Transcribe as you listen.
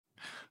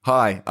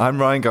Hi, I'm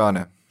Ryan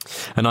Garner.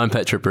 And I'm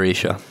Petra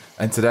Barisha.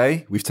 And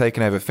today we've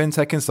taken over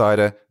Fintech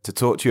Insider to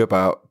talk to you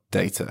about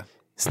data.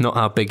 It's not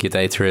how big your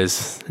data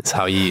is, it's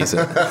how you use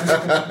it.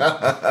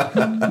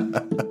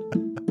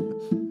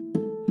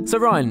 So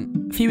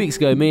Ryan, a few weeks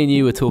ago, me and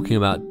you were talking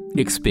about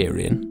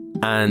Experian.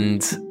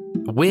 And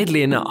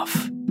weirdly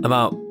enough,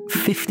 about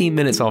 15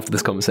 minutes after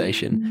this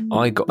conversation,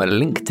 I got a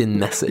LinkedIn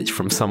message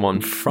from someone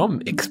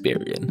from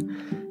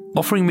Experian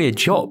offering me a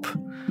job.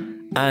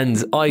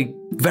 And I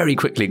very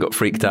quickly got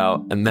freaked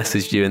out and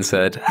messaged you and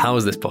said, how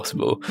is this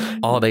possible?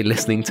 Are they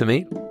listening to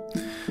me?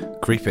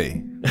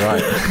 Creepy,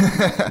 right.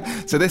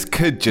 So this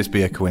could just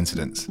be a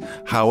coincidence.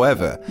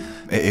 However,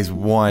 it is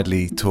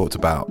widely talked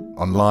about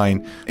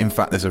online. In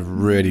fact, there's a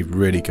really,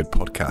 really good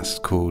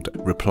podcast called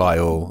Reply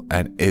All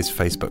and Is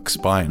Facebook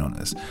Spying on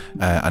Us?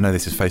 I know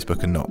this is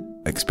Facebook and not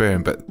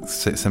Experian, but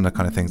similar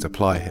kind of things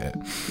apply here.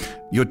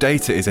 Your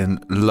data is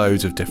in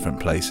loads of different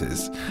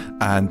places,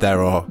 and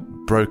there are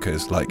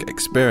brokers like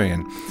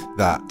Experian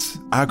that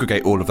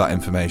aggregate all of that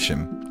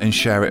information and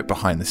share it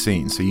behind the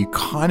scenes. So you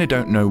kind of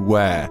don't know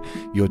where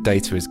your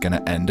data is going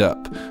to end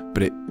up,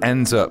 but it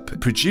ends up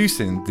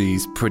producing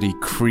these pretty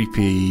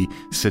creepy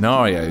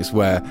scenarios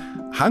where,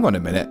 hang on a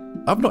minute,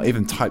 I've not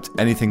even typed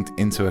anything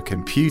into a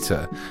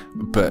computer,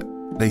 but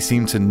they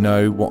seem to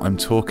know what I'm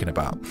talking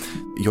about.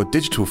 Your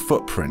digital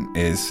footprint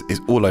is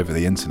all over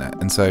the internet.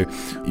 And so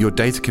your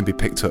data can be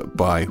picked up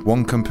by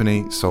one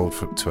company, sold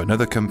to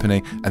another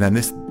company, and then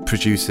this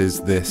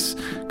produces this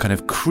kind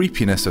of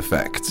creepiness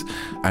effect,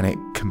 and it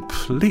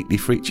completely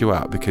freaks you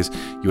out because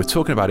you were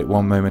talking about it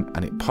one moment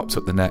and it pops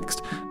up the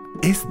next.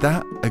 Is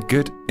that a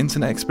good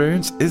internet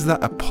experience? Is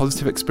that a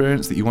positive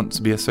experience that you want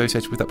to be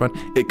associated with that brand?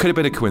 It could have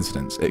been a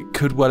coincidence. It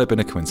could well have been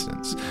a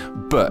coincidence.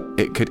 But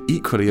it could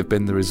equally have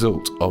been the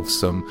result of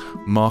some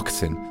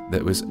marketing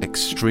that was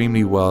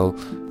extremely well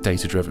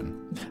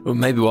data-driven. Well,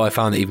 maybe why I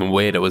found it even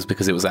weirder was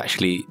because it was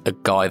actually a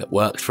guy that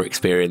worked for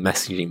Experian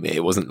messaging me.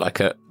 It wasn't like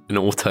an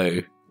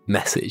auto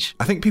message.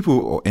 I think people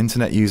or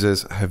internet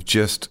users have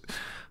just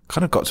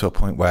kind of got to a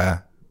point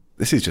where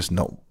this is just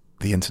not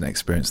the internet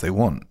experience they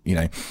want. You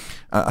know,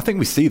 I think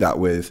we see that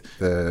with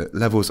the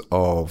levels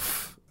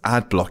of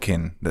ad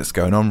blocking that's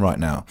going on right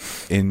now.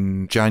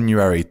 In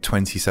January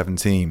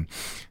 2017,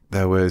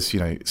 there was,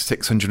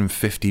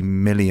 650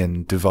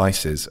 million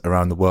devices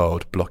around the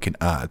world blocking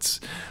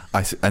ads.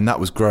 And that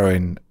was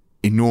growing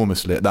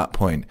enormously at that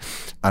point.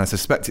 And I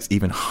suspect it's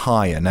even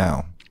higher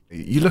now.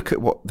 You look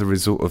at what the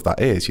result of that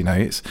is,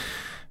 it's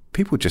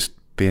people just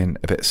being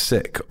a bit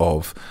sick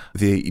of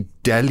the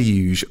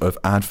deluge of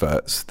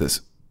adverts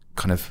that's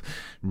kind of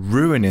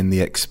ruining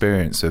the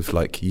experience of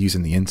like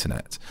using the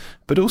internet,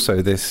 but also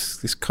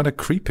this kind of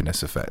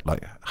creepiness effect.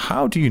 Like,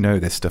 how do you know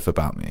this stuff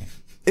about me?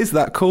 Is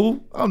that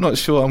cool? I'm not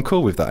sure I'm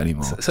cool with that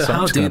anymore. So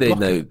how do they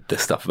know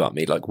this stuff about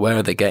me? Like, where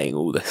are they getting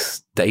all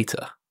this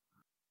data?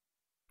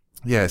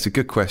 Yeah, it's a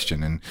good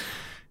question. And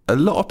a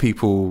lot of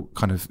people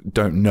kind of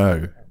don't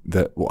know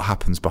that what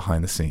happens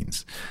behind the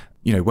scenes.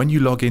 When you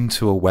log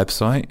into a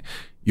website,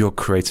 you're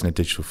creating a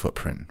digital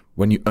footprint.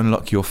 When you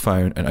unlock your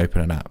phone and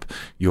open an app,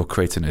 you're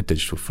creating a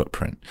digital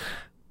footprint.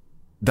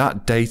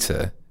 That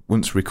data,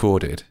 once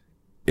recorded,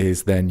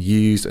 is then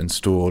used and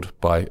stored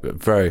by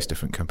various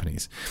different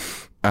companies.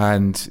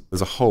 And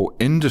there's a whole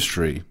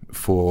industry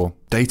for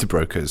data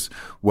brokers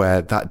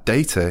where that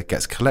data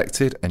gets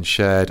collected and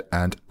shared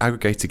and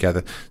aggregated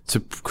together to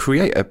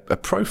create a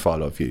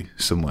profile of you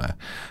somewhere.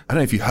 I don't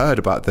know if you heard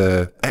about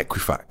the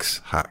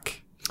Equifax hack.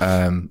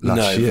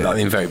 Last year. I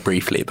mean, very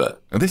briefly,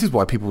 but... And this is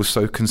why people were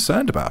so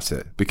concerned about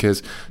it,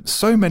 because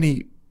so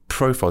many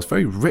profiles,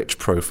 very rich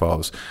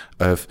profiles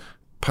of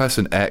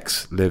person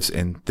X lives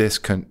in this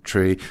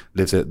country,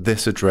 lives at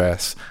this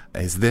address,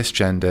 is this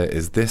gender,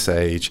 is this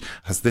age,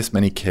 has this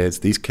many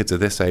kids, these kids are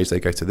this age, they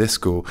go to this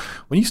school.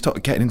 When you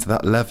start getting into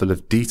that level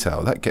of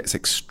detail, that gets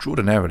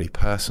extraordinarily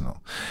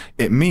personal.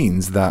 It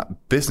means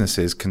that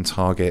businesses can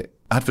target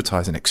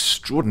advertising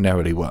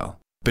extraordinarily well.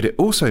 But it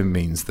also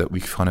means that we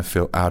kind of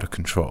feel out of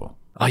control.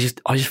 I just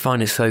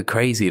find it so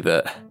crazy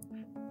that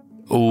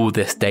all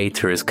this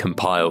data is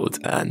compiled,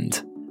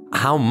 and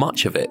how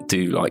much of it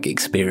do like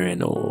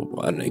Experian or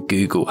I don't know,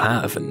 Google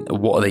have, and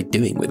what are they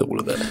doing with all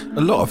of it?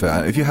 A lot of it.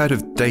 Have you heard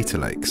of data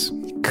lakes?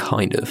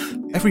 Kind of.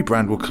 Every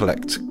brand will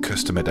collect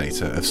customer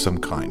data of some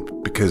kind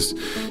because,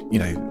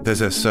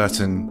 there's a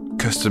certain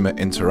customer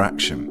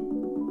interaction.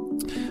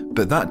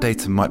 But that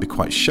data might be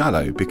quite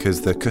shallow because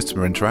the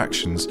customer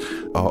interactions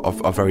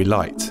are very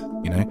light,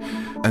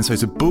 And so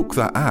to bulk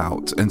that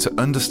out and to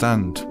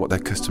understand what their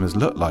customers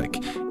look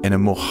like in a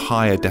more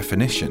higher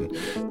definition,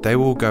 they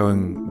will go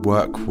and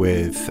work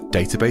with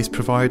database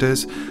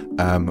providers,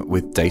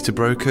 with data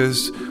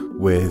brokers,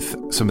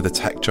 with some of the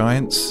tech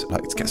giants,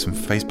 like to get some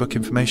Facebook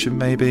information,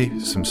 maybe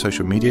some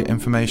social media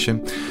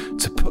information,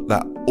 to put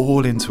that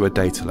all into a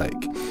data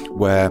lake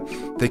where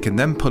they can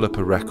then pull up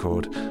a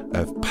record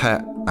of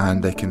pet,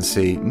 and they can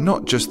see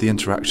not just the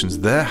interactions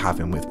they're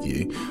having with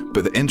you,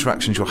 but the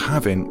interactions you're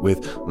having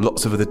with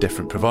lots of other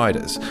different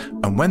providers.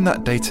 And when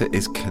that data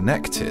is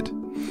connected,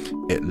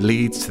 it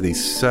leads to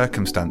these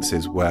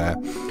circumstances where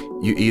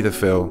you either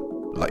feel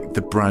like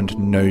the brand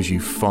knows you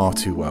far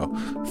too well,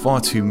 far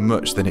too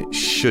much than it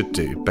should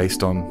do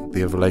based on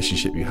the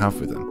relationship you have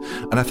with them.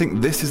 And I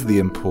think this is the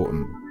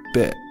important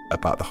bit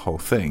about the whole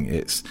thing.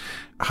 It's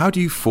how do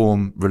you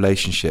form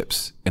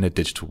relationships in a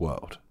digital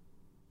world?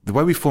 The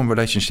way we form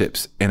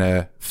relationships in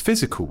a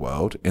physical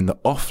world, in the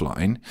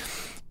offline,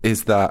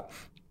 is that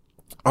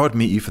I would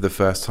meet you for the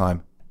first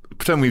time.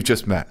 Pretend we've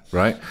just met,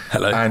 right?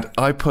 Hello. And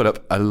I put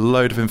up a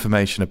load of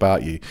information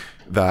about you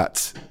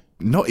that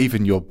not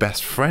even your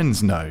best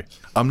friends know.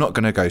 I'm not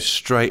going to go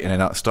straight in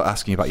and start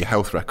asking you about your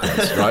health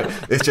records, right?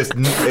 It's just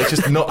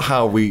not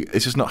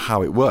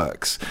how it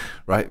works,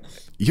 right?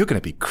 You're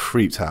going to be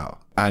creeped out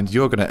and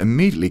you're going to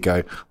immediately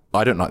go,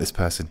 I don't like this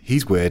person.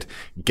 He's weird.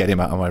 Get him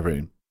out of my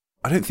room.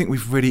 I don't think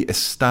we've really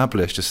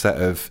established a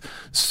set of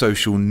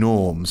social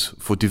norms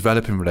for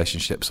developing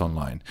relationships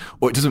online,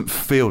 or it doesn't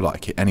feel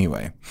like it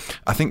anyway.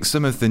 I think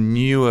some of the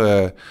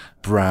newer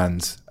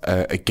brands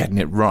are getting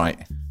it right.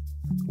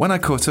 When I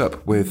caught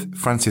up with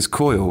Frances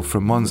Coyle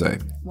from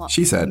Monzo,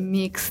 she said, what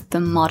makes the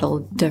model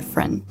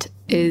different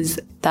is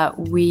that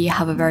we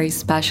have a very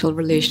special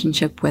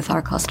relationship with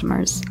our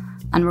customers.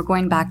 And we're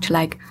going back to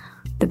like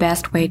the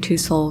best way to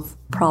solve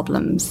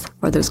problems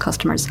for those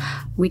customers.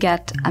 We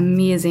get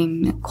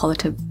amazing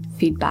qualitative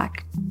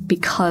feedback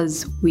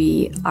because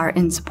we are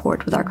in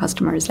support with our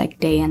customers like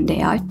day in, day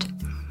out.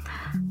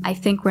 I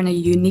think we're in a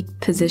unique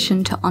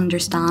position to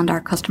understand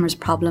our customers'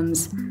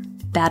 problems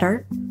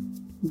better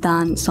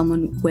than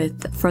someone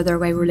with further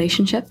away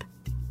relationship.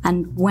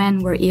 And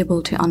when we're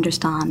able to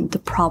understand the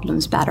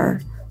problems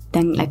better,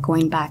 then like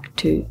going back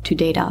to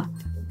data,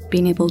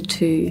 being able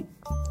to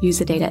use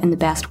the data in the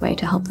best way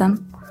to help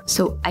them.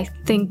 So I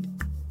think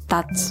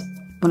that's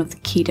one of the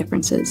key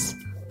differences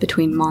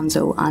between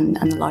Monzo and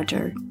the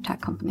larger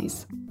tech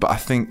companies. But I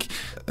think,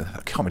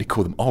 I can't really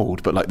call them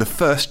old, but like the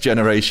first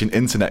generation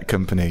internet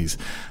companies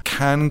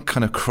can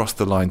kind of cross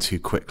the line too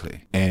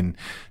quickly in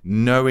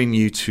knowing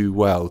you too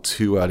well,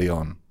 too early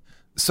on.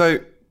 So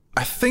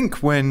I think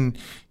when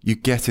you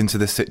get into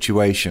the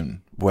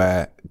situation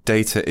where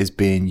data is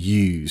being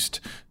used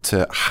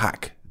to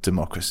hack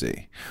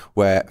democracy,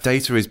 where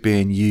data is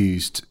being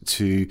used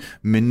to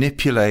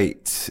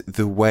manipulate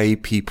the way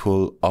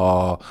people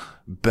are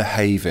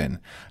behaving,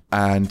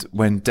 and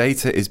when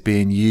data is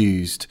being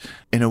used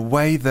in a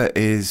way that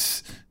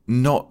is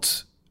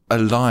not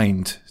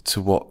aligned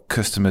to what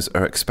customers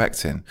are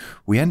expecting,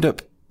 we end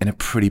up in a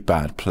pretty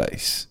bad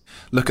place.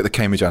 Look at the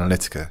Cambridge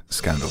Analytica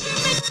scandal.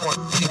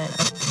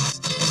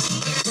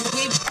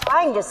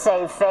 Trying to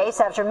save face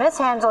after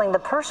mishandling the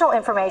personal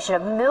information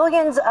of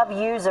millions of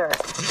users.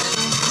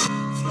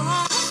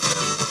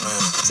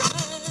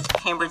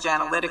 Cambridge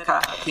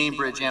Analytica.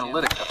 Cambridge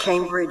Analytica.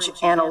 Cambridge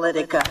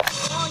Analytica.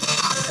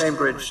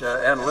 Cambridge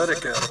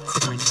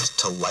Analytica.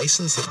 To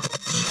license it.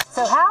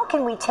 So how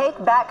can we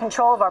take back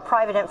control of our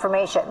private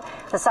information?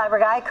 The cyber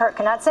guy, Kurt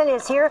Knudsen,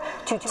 is here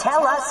to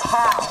tell us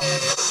how.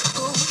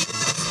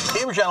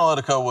 Cambridge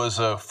Analytica was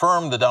a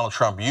firm that Donald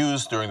Trump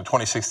used during the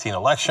 2016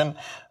 election.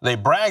 They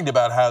bragged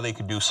about how they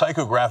could do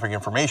psychographic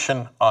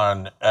information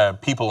on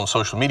people on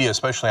social media,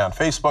 especially on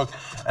Facebook,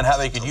 and how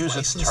they could use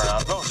it to turn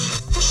out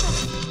votes.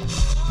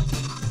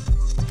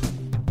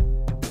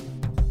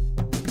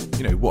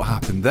 You know, what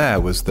happened there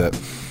was that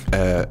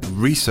a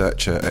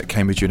researcher at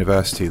Cambridge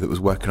University that was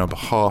working on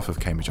behalf of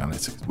Cambridge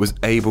Analytica was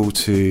able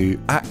to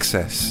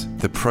access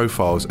the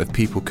profiles of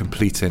people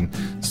completing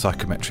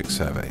psychometric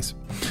surveys.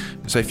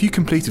 So if you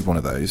completed one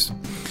of those,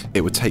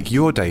 it would take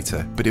your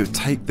data, but it would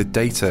take the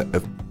data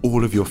of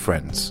all of your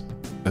friends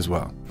as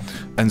well.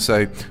 And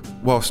so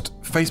whilst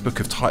Facebook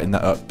have tightened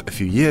that up a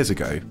few years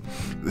ago,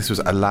 this was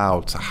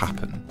allowed to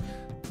happen.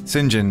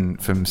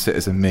 St. from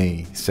Citizen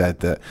Me said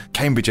that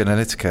Cambridge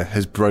Analytica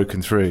has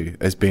broken through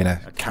as being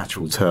a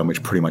catch-all term,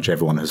 which pretty much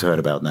everyone has heard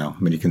about now.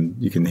 I mean,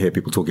 you can hear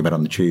people talking about it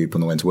on the tube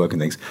on the way to work and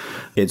things.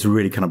 It's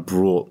really kind of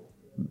brought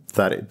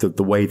that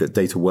the way that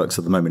data works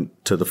at the moment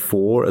to the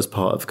fore as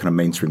part of kind of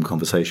mainstream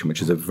conversation,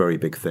 which is a very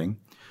big thing.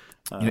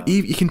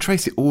 You can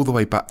trace it all the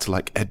way back to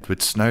like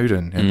Edward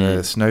Snowden and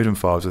the Snowden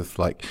files of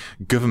like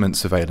government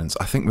surveillance.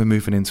 I think we're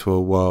moving into a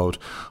world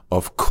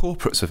of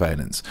corporate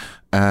surveillance.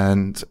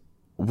 And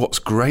what's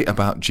great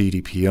about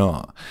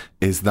GDPR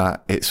is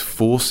that it's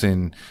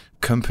forcing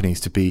companies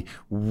to be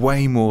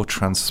way more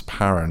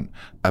transparent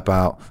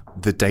about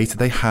the data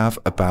they have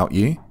about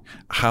you,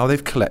 how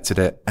they've collected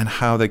it, and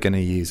how they're going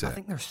to use it. I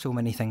think there's so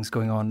many things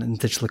going on in the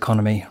digital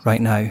economy right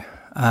now.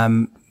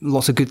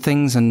 Lots of good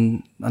things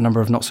and a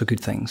number of not so good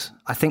things.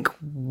 I think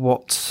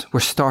what we're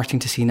starting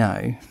to see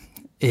now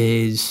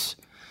is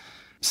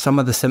some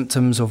of the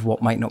symptoms of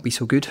what might not be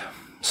so good.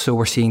 So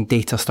we're seeing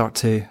data start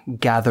to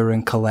gather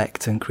and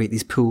collect and create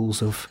these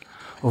pools of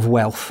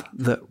wealth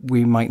that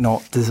we might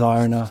not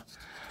desire in a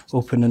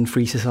open and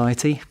free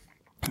society.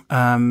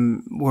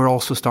 We're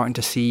also starting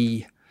to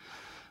see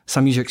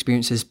some user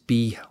experiences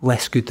be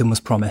less good than was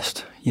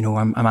promised. You know,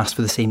 I'm asked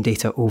for the same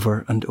data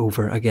over and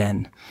over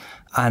again.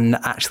 And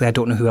actually, I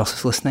don't know who else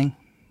is listening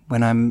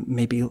when I'm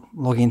maybe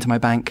logging into my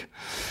bank.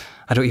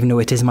 I don't even know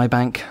it is my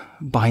bank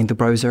behind the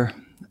browser.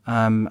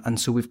 And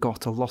so we've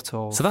got a lot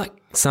of... So that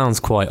sounds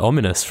quite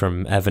ominous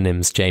from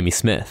Evanim's Jamie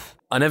Smith.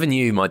 I never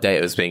knew my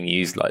data was being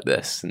used like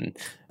this. And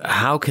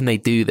how can they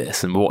do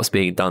this? And what's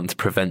being done to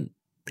prevent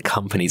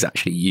companies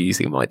actually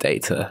using my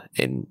data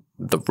in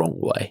the wrong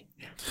way?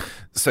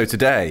 So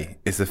today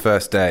is the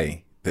first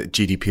day that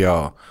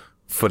GDPR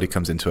fully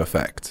comes into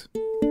effect.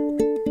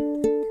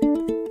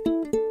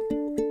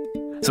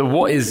 So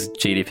what is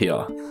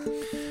GDPR?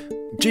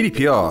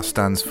 GDPR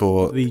stands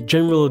for the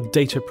General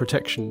Data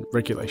Protection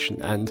Regulation,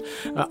 and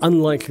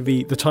unlike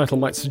the title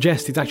might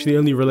suggest, it actually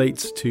only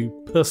relates to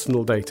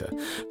personal data.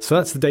 So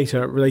that's the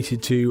data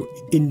related to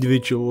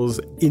individuals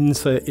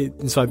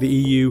inside the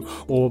EU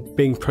or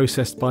being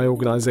processed by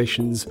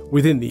organisations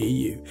within the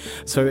EU.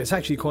 So it's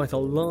actually quite a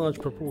large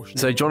proportion.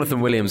 So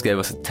Jonathan Williams gave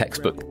us a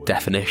textbook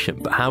definition,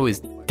 but how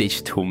is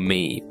digital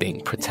me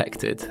being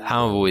protected?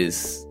 How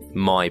is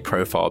my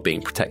profile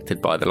being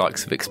protected by the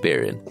likes of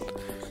Experian?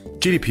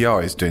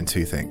 GDPR is doing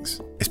two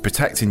things. It's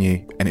protecting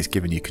you and it's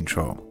giving you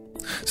control.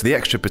 So the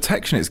extra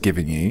protection it's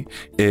giving you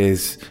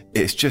is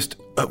it's just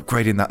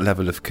upgrading that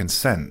level of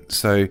consent.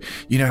 So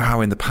you know how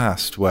in the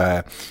past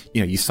where,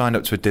 you signed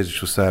up to a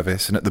digital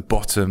service and at the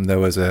bottom there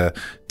was a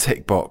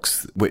tick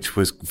box which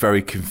was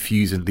very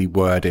confusingly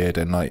worded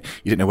and like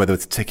you didn't know whether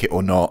to tick it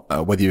or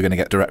not, whether you were going to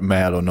get direct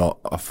mail or not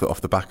off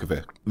the back of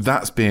it.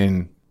 That's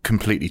been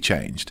completely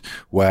changed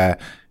where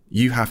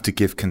you have to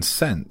give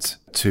consent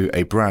to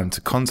a brand to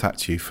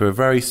contact you for a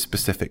very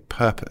specific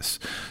purpose.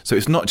 So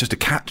it's not just a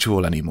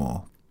catch-all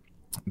anymore.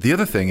 The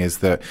other thing is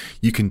that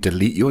you can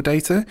delete your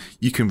data,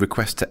 you can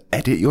request to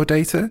edit your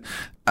data,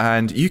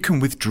 and you can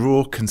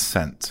withdraw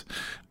consent.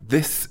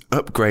 This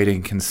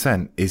upgrading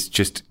consent is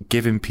just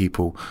giving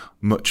people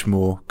much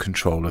more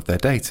control of their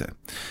data.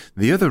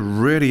 The other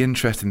really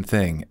interesting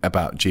thing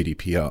about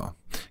GDPR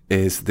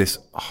is this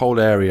whole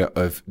area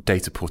of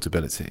data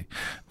portability.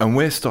 And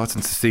we're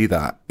starting to see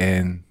that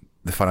in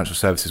the financial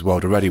services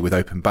world already with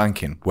open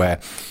banking, where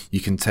you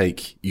can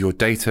take your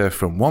data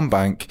from one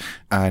bank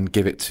and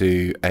give it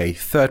to a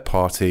third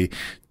party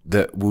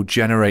that will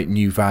generate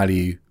new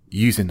value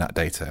using that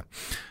data.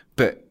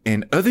 But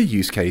in other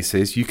use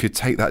cases, you could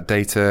take that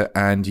data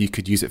and you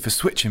could use it for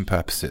switching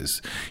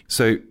purposes.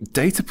 So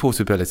data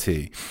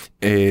portability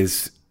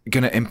is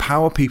going to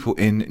empower people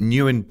in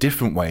new and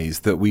different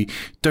ways that we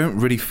don't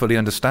really fully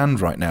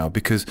understand right now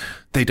because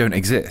they don't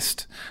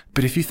exist.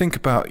 But if you think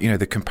about,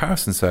 the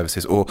comparison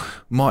services or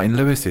Martin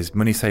Lewis's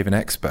Money Saving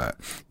Expert,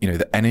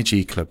 the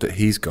energy club that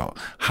he's got,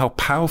 how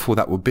powerful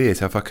that would be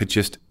if I could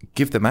just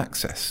give them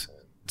access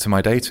to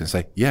my data and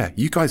say, yeah,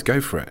 you guys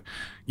go for it.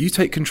 You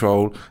take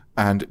control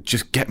and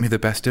just get me the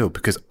best deal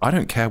because I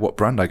don't care what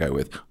brand I go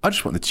with. I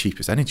just want the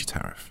cheapest energy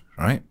tariff,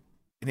 right?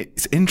 And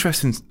it's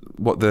interesting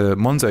what the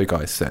Monzo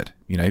guys said,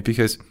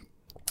 because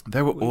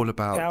they were all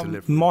about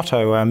delivery.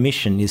 Our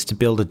mission is to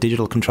build a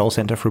digital control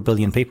center for 1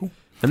 billion people.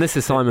 And this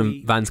is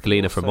Simon Van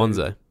Scalina from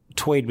Monzo.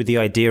 Toyed with the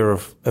idea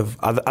of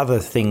other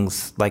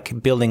things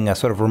like building a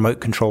sort of remote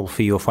control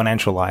for your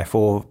financial life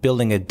or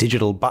building a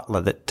digital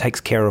butler that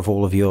takes care of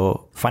all of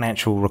your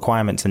financial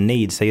requirements and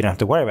needs so you don't have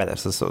to worry about that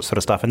sort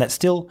of stuff. And that's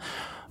still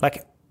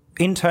like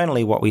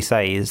internally what we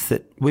say is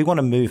that we want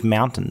to move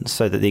mountains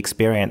so that the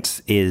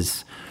experience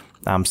is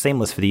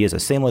seamless for the user,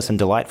 seamless and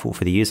delightful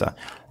for the user.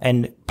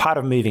 And part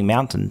of moving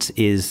mountains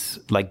is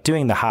like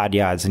doing the hard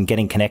yards and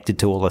getting connected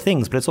to all the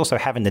things, but it's also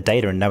having the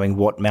data and knowing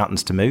what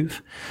mountains to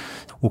move.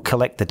 We'll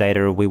collect the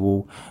data, we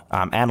will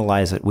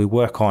analyze it, we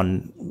work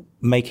on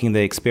making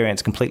the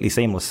experience completely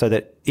seamless so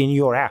that in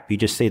your app, you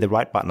just see the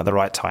right button at the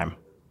right time.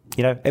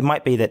 It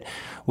might be that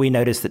we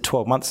noticed that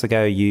 12 months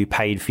ago you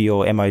paid for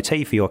your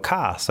MOT for your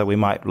car. So we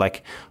might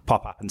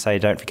pop up and say,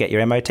 don't forget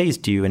your MOT's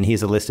due and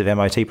here's a list of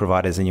MOT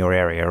providers in your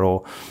area.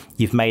 Or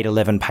you've made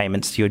 11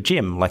 payments to your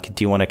gym.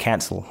 do you want to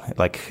cancel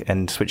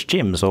and switch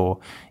gyms?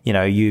 Or,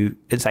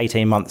 it's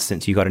 18 months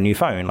since you got a new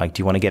phone. Do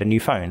you want to get a new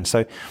phone?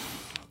 So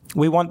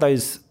we want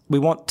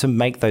to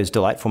make those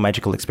delightful,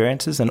 magical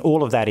experiences. And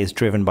all of that is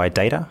driven by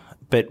data.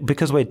 But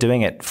because we're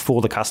doing it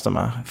for the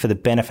customer, for the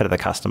benefit of the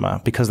customer,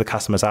 because the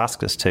customers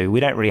ask us to, we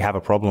don't really have a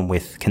problem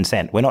with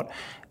consent. We're not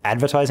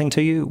advertising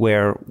to you.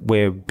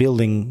 We're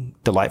building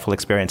delightful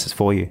experiences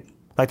for you.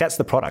 That's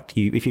the product.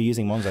 If you're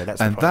using Monzo,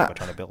 that's the product we're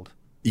trying to build.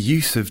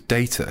 Use of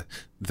data,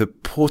 the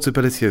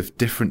portability of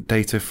different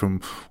data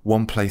from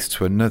one place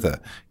to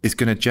another is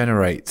going to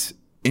generate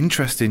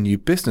interesting new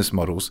business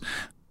models.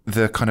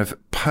 The kind of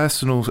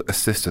personal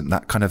assistant,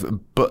 that kind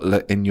of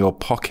butler in your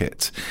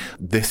pocket,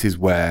 this is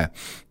where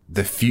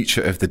the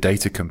future of the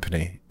data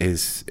company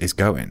is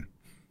going.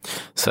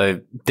 So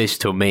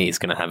digital me is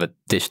going to have a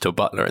digital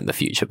butler in the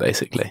future,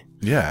 basically.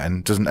 Yeah,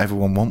 and doesn't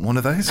everyone want one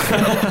of those?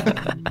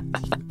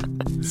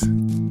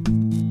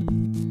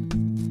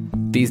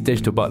 These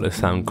digital butlers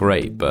sound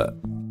great, but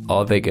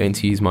are they going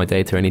to use my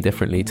data any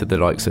differently to the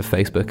likes of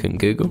Facebook and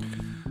Google?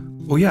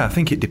 Well, yeah, I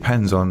think it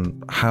depends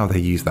on how they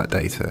use that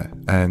data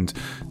and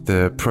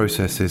the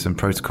processes and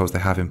protocols they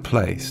have in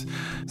place.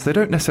 So they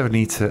don't necessarily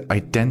need to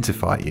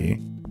identify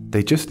you.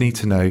 They just need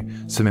to know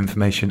some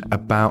information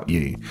about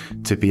you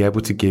to be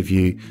able to give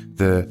you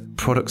the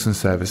products and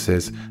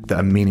services that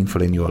are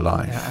meaningful in your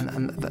life. Yeah,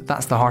 and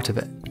that's the heart of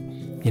it.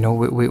 You know,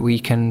 we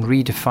can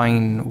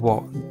redefine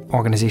what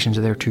organizations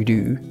are there to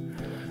do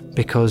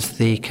because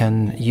they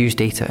can use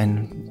data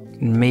in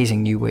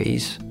amazing new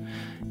ways.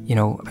 You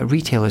know,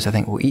 retailers, I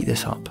think, will eat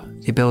this up.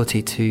 The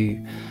ability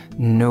to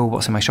know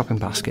what's in my shopping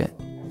basket,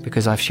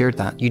 because I've shared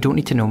that. You don't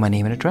need to know my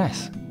name and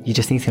address. You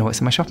just need to know what's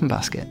in my shopping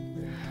basket.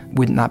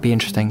 Wouldn't that be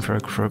interesting for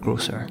a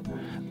grocer?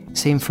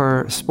 Same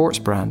for a sports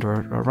brand or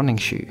a running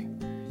shoe.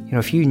 You know,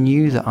 if you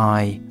knew that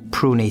I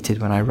pronated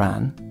when I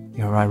ran,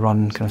 you know, I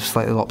run kind of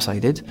slightly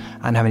lopsided,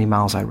 and how many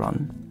miles I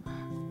run,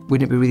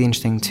 wouldn't it be really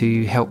interesting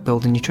to help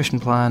build a nutrition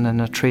plan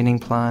and a training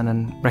plan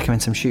and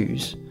recommend some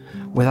shoes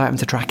without having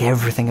to track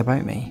everything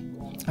about me?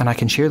 And I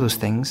can share those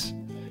things,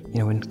 you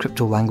know, in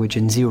crypto language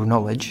and zero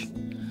knowledge.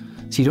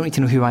 So you don't need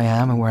to know who I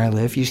am and where I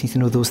live. You just need to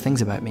know those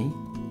things about me.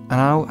 And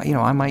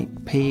I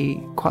might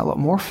pay quite a lot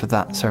more for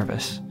that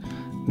service,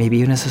 maybe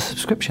even as a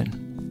subscription.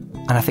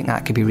 And I think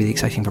that could be really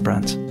exciting for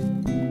brands.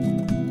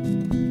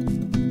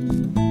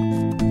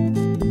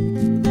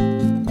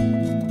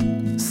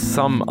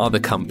 Some other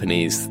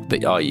companies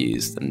that I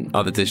use and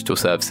other digital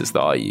services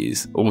that I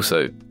use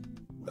also,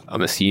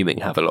 I'm assuming,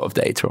 have a lot of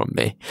data on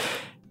me.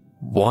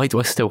 Why do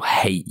I still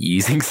hate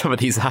using some of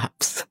these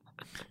apps?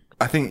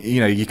 I think,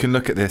 you know, you can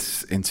look at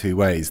this in two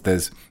ways.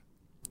 There's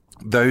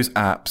those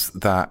apps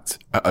that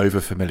are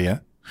over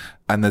familiar,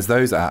 and there's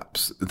those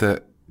apps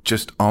that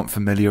just aren't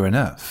familiar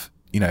enough.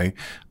 You know,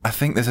 I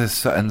think there's a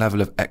certain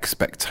level of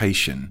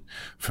expectation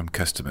from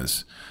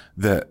customers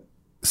that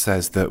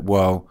says that,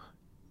 well,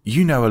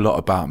 you know a lot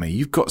about me.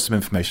 You've got some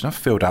information. I've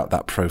filled out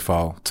that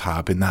profile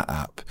tab in that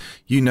app.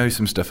 You know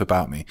some stuff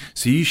about me.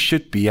 So you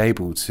should be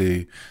able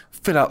to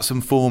fill out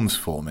some forms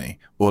for me,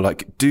 or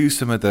like do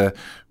some of the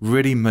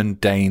really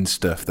mundane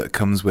stuff that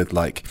comes with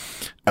like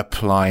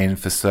applying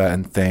for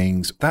certain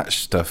things. That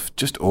stuff,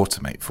 just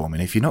automate for me.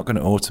 And if you're not going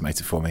to automate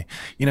it for me,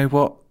 you know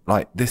what?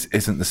 Like, this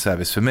isn't the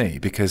service for me,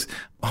 because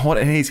I want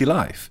an easy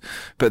life.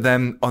 But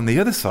then on the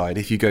other side,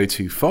 if you go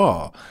too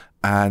far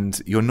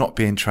and you're not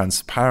being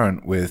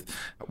transparent with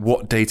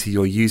what data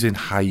you're using,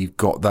 how you've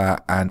got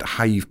that, and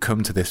how you've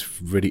come to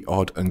this really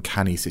odd,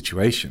 uncanny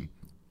situation,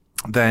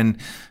 then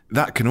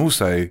that can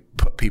also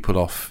put people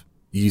off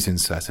using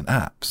certain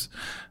apps.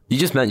 You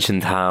just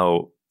mentioned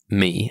how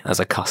me, as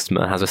a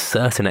customer, has a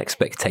certain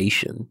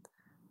expectation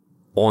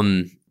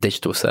on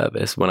digital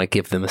service when I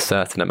give them a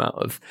certain amount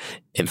of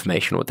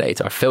information or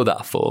data. I fill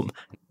that form.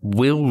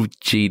 Will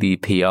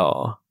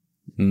GDPR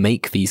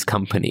make these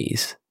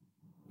companies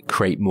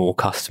create more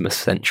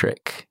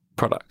customer-centric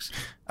products?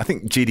 I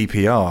think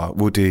GDPR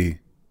will do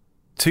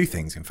two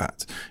things, in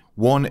fact.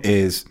 One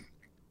is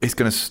it's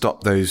going to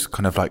stop those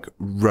kind of like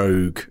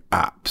rogue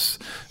apps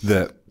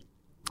that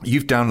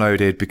you've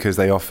downloaded because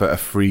they offer a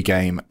free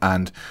game,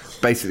 and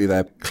basically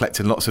they're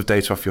collecting lots of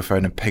data off your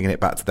phone and pinging it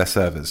back to their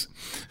servers.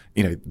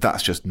 You know,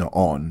 that's just not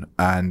on.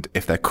 And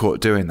if they're caught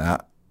doing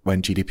that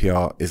when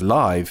GDPR is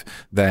live,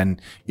 then,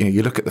 you know,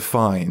 you look at the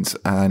fines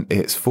and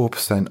it's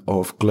 4%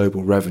 of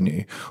global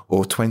revenue,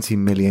 or 20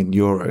 million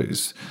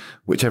euros,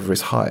 whichever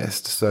is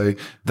highest. So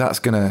that's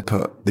going to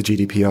put the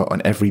GDPR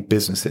on every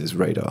business's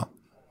radar.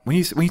 When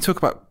you talk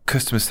about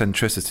customer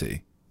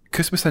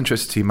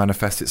centricity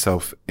manifests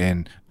itself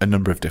in a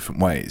number of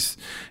different ways.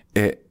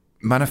 It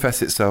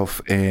manifests itself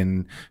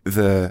in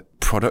the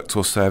product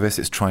or service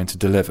it's trying to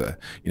deliver.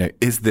 You know,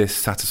 is this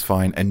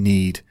satisfying a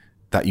need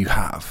that you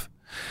have?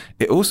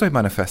 It also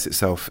manifests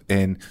itself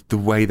in the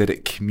way that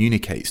it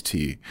communicates to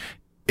you.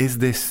 Is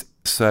this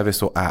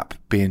service or app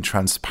being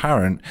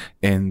transparent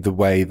in the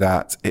way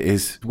that it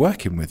is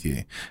working with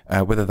you,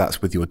 whether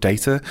that's with your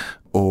data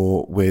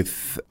or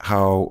with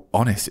how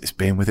honest it's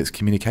being with its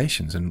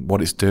communications and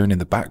what it's doing in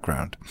the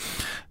background?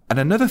 And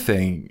another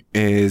thing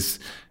is,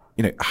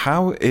 you know,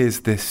 how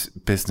is this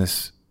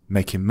business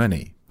making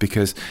money?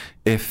 Because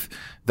if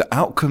the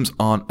outcomes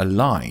aren't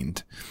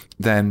aligned,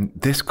 then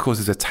this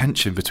causes a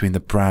tension between the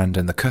brand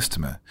and the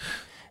customer.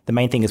 The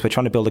main thing is we're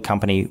trying to build a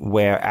company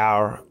where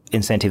our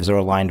incentives are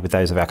aligned with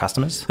those of our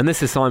customers. And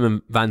this is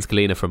Simon Van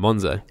Scalina from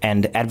Monzo.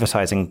 And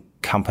advertising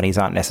companies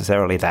aren't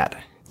necessarily that.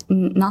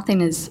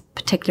 Nothing is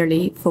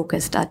particularly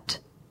focused at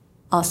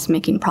us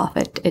making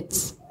profit.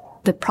 It's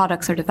the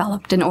products are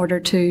developed in order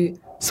to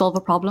solve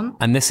a problem.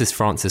 And this is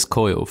Francis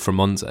Coyle from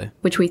Monzo.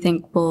 Which we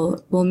think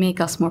will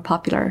make us more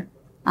popular.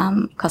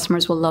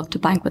 Customers will love to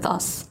bank with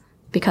us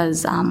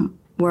because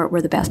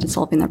we're the best at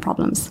solving their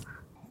problems.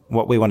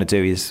 What we want to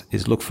do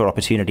is look for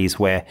opportunities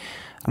where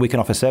we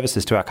can offer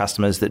services to our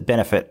customers that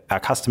benefit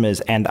our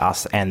customers and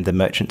us and the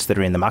merchants that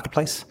are in the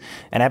marketplace.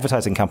 And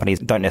advertising companies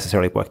don't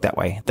necessarily work that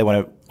way. They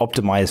want to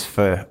optimize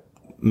for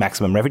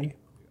maximum revenue.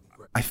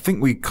 I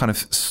think we kind of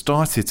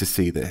started to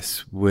see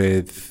this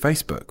with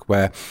Facebook,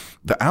 where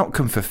the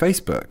outcome for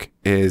Facebook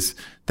is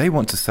they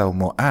want to sell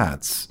more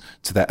ads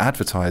to their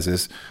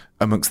advertisers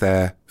amongst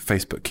their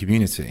Facebook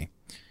community.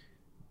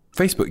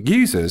 Facebook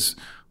users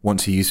want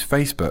to use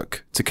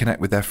Facebook to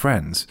connect with their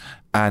friends.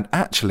 And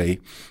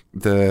actually,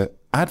 the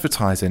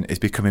advertising is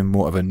becoming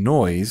more of a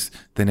noise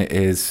than it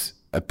is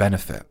a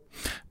benefit.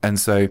 And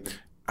so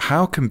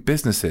how can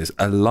businesses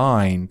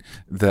align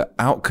the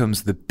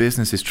outcomes the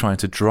business is trying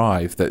to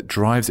drive that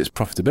drives its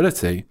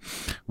profitability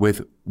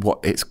with what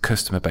its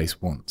customer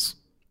base wants?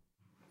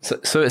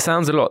 So it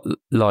sounds a lot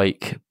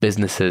like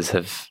businesses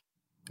have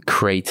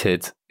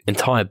created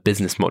entire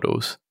business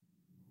models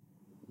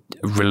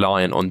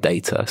reliant on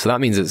data. So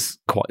that means it's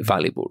quite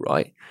valuable,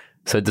 right?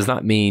 So does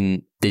that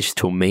mean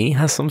digital me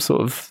has some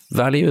sort of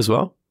value as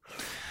well?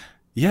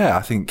 Yeah,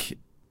 I think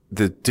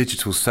the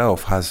digital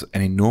self has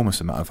an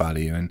enormous amount of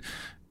value, and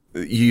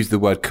you use the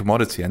word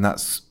commodity, and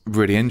that's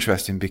really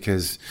interesting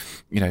because,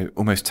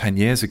 almost 10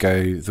 years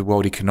ago, the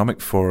World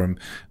Economic Forum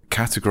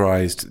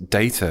categorized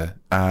data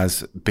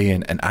as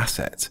being an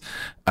asset.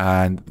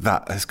 And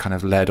that has kind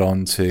of led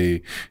on to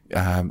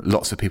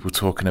lots of people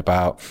talking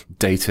about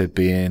data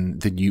being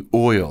the new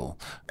oil.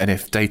 And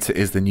if data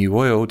is the new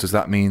oil, does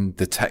that mean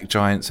the tech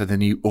giants are the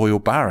new oil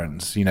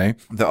barons,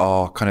 that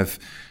are kind of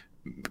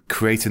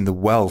creating the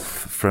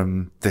wealth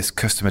from this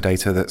customer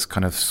data that's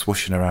kind of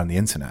swooshing around the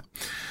internet?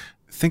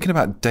 Thinking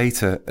about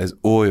data as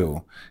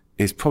oil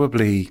is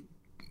probably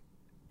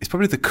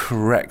the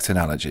correct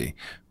analogy,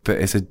 but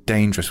it's a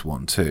dangerous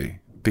one too,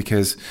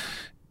 because,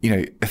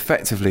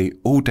 effectively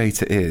all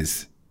data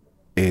is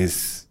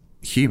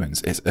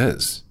humans. It's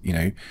us.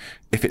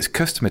 If it's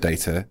customer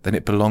data, then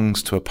it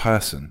belongs to a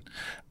person.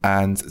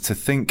 And to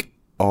think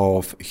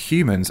of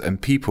humans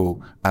and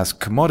people as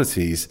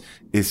commodities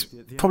is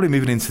probably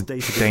moving into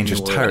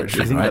dangerous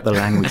territory. I think about the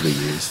language we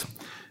use.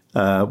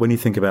 When you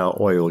think about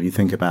oil, you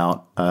think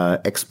about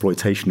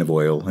exploitation of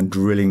oil and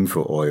drilling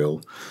for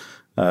oil,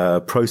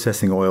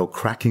 processing oil,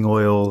 cracking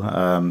oil,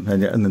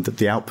 and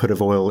the output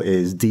of oil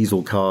is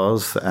diesel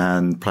cars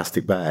and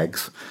plastic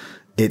bags.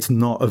 It's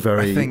not a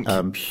very. I think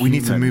we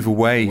need to move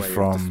away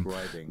from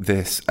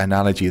this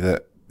analogy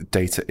that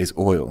data is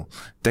oil.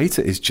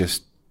 Data is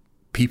just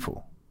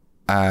people,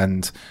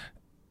 and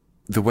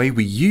the way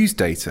we use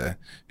data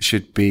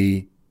should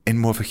be in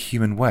more of a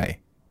human way.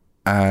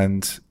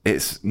 And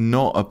it's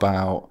not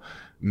about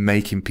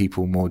making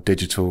people more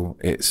digital.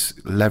 It's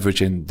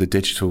leveraging the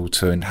digital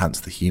to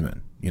enhance the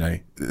human.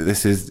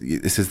 This is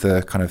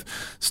the kind of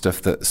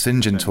stuff that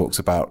St. John talks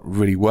about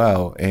really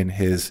well in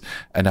his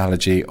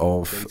analogy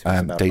of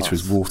data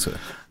as water.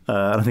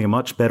 And I think a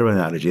much better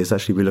analogy is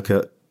actually we look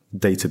at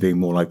data being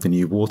more like the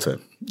new water.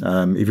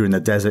 If you're in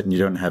the desert and you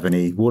don't have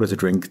any water to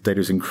drink,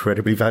 data is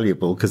incredibly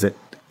valuable because it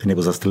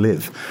enables us to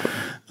live.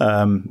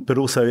 But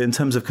also in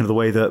terms of kind of the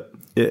way that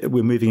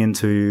we're moving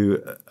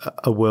into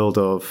a world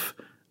of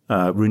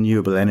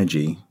renewable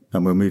energy,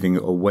 and we're moving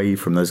away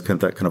from that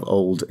kind of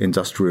old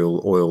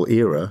industrial oil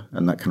era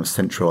and that kind of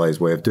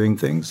centralized way of doing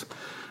things.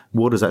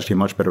 Water is actually a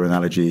much better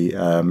analogy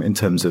in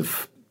terms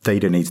of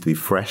data needs to be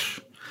fresh,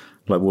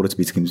 like water to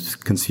be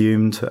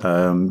consumed.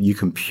 You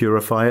can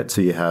purify it.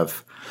 So you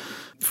have,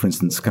 for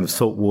instance, kind of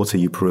salt water,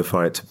 you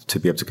purify it to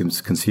be able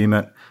to consume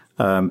it.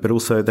 But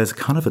also there's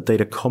kind of a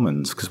data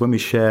commons, because when we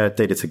share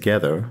data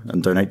together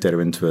and donate data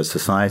into a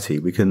society,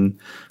 we can,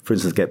 for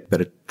instance, get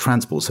better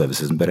transport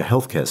services and better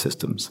healthcare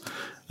systems.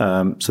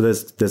 So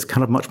there's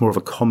kind of much more of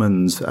a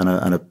commons and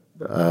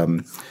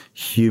a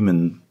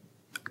human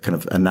kind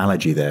of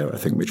analogy there, I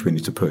think, which we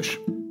need to push.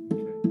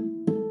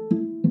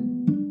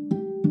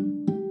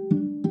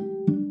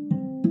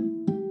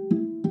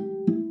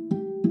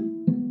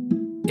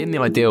 In the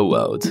ideal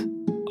world,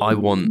 I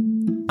want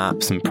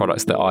apps and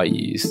products that I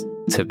use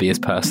to be as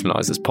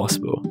personalized as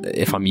possible.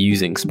 If I'm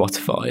using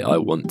Spotify, I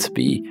want to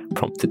be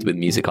prompted with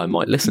music I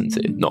might listen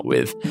to, not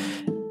with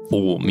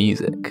all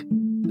music.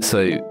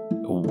 So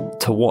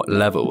to what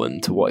level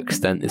and to what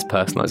extent is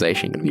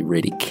personalization going to be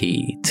really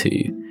key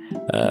to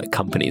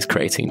companies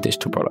creating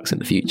digital products in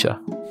the future?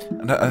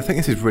 And I think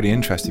this is really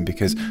interesting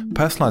because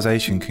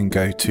personalization can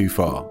go too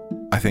far.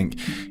 I think,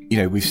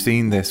 we've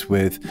seen this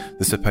with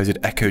the supposed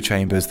echo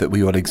chambers that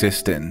we all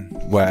exist in,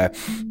 where,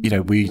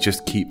 we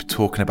just keep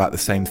talking about the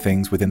same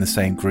things within the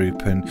same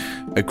group and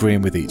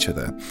agreeing with each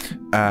other.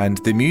 And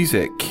the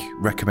music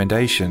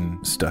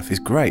recommendation stuff is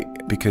great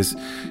because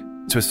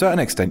to a certain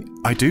extent,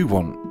 I do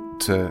want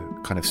to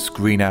kind of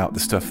screen out the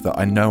stuff that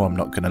I know I'm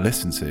not going to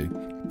listen to.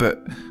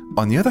 But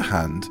on the other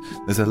hand,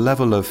 there's a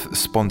level of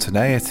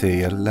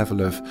spontaneity, a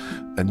level of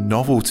a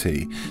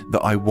novelty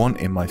that I want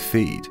in my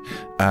feed.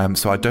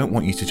 So I don't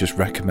want you to just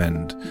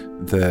recommend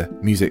the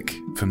music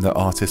from the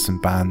artists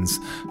and bands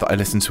that I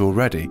listen to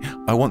already.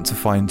 I want to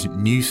find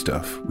new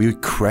stuff. We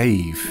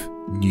crave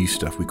new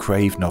stuff. We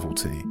crave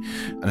novelty.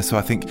 And so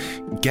I think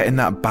getting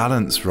that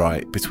balance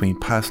right between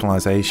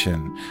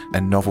personalization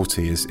and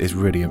novelty is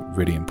really,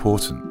 really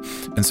important.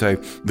 And so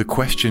the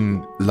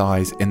question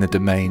lies in the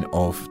domain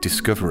of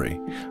discovery.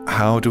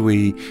 How do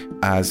we,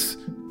 as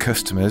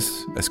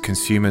customers, as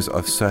consumers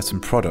of certain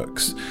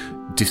products,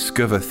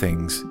 discover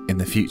things in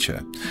the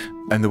future?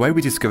 And the way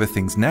we discover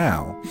things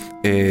now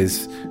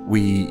is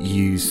we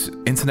use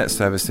internet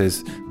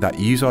services that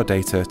use our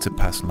data to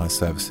personalize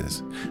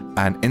services,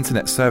 and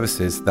internet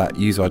services that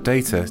use our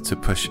data to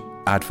push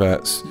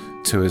adverts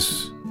to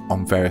us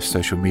on various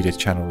social media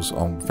channels,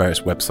 on various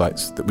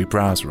websites that we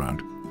browse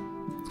around.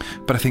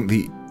 But I think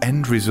the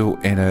end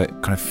result in a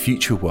kind of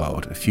future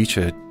world, a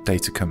future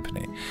data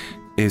company,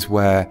 is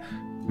where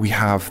we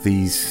have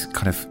these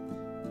kind of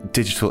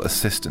digital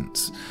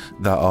assistants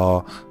that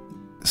are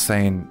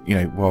saying,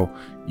 well,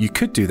 you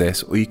could do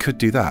this or you could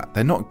do that.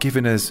 They're not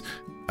giving us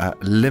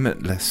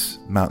limitless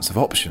amounts of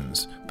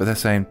options, but they're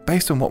saying,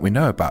 based on what we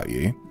know about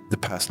you, the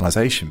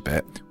personalization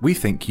bit, we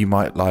think you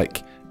might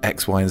like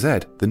X, Y, and Z,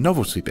 the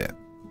novelty bit.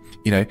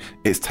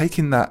 It's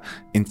taking that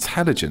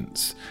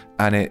intelligence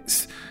and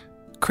it's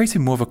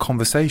creating more of a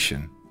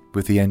conversation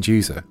with the end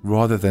user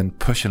rather than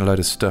pushing a load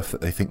of stuff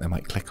that they think they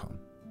might click on.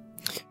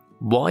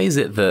 Why is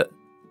it that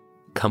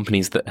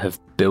companies that have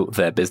built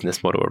their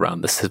business model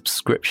around the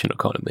subscription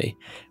economy,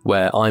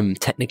 where I'm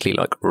technically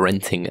like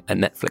renting a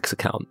Netflix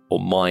account or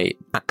my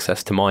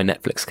access to my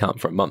Netflix account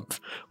for a month,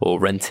 or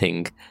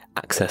renting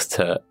access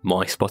to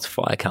my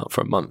Spotify account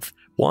for a month,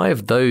 why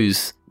have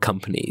those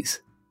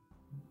companies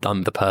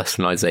done the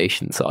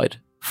personalization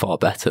side far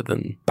better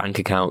than bank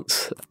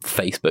accounts,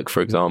 Facebook,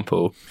 for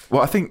example?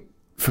 Well, I think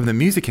from the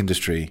music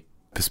industry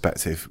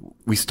perspective,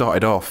 we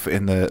started off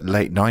in the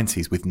late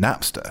 90s with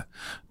Napster.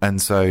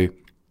 And so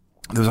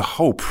there was a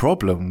whole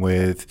problem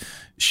with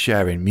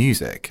sharing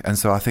music. And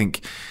so I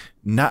think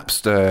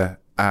Napster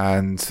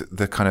and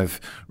the kind of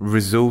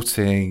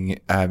resulting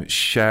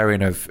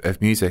sharing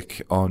of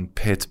music on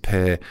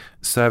peer-to-peer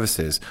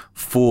services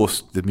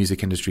forced the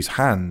music industry's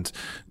hand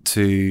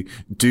to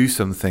do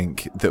something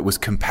that was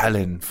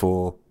compelling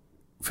for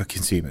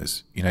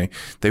consumers.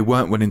 They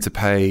weren't willing to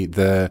pay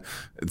the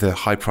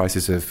high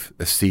prices of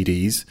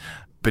CDs.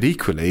 But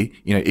equally,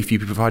 if you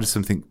provided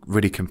something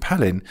really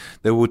compelling,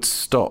 they would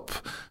stop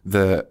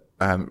the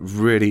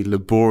really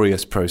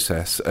laborious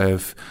process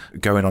of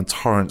going on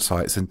torrent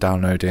sites and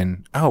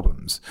downloading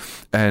albums.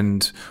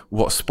 And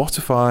what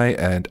Spotify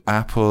and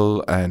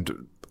Apple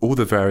and all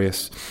the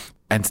various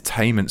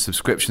entertainment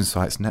subscription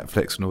sites,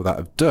 Netflix and all that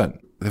have done,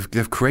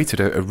 they've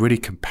created a really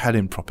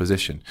compelling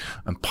proposition.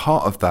 And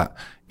part of that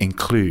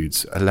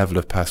includes a level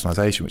of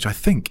personalization, which I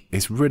think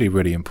is really,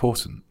 really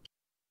important.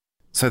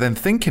 So then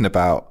thinking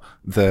about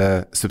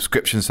the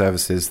subscription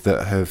services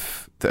that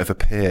have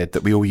appeared,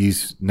 that we all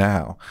use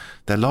now,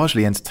 they're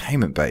largely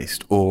entertainment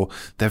based, or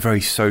they're very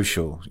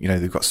social.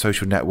 They've got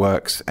social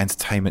networks,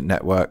 entertainment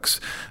networks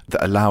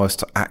that allow us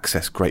to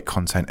access great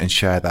content and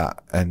share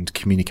that and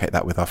communicate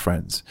that with our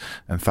friends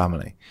and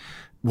family.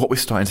 What we're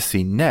starting to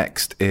see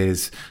next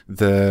is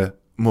the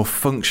more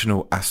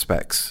functional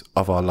aspects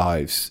of our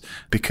lives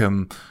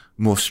become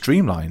more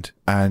streamlined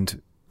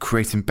and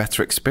creating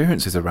better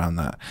experiences around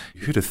that.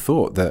 Who'd have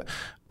thought that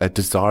a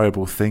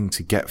desirable thing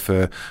to get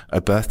for a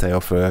birthday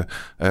or for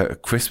a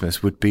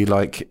Christmas would be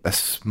like a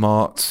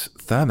smart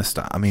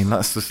thermostat? I mean,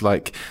 that's just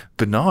like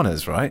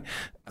bananas, right?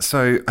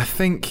 So I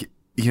think,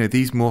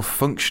 these more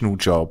functional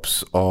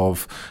jobs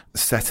of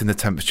setting the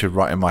temperature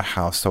right in my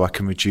house so I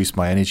can reduce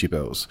my energy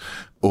bills,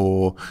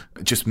 or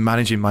just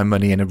managing my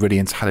money in a really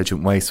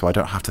intelligent way so I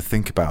don't have to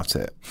think about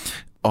it,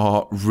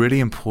 are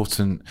really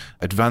important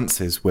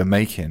advances we're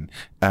making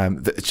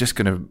that are just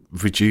going to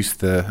reduce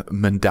the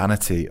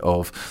mundanity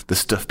of the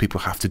stuff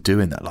people have to do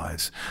in their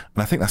lives.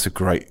 And I think that's a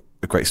great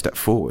step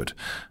forward.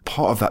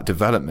 Part of that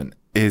development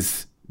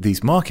is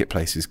these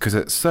marketplaces, because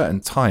at certain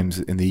times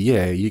in the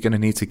year, you're going to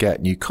need to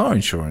get new car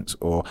insurance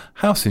or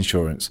house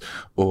insurance,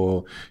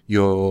 or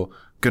you're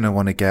going to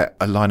want to get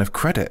a line of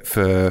credit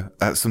for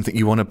something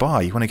you want to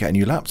buy. You want to get a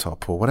new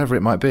laptop or whatever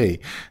it might be.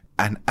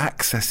 And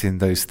accessing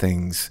those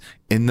things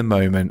in the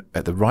moment,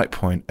 at the right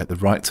point, at the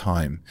right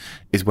time,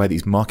 is where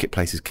these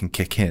marketplaces can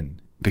kick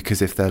in.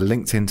 Because if they're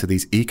linked into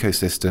these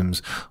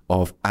ecosystems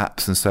of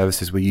apps and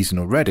services we're using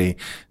already,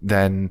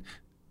 then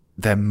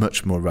they're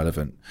much more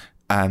relevant.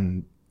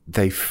 And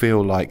they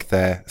feel like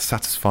they're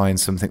satisfying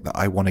something that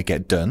I want to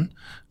get done.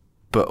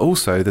 But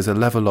also there's a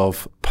level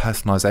of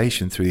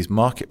personalization through these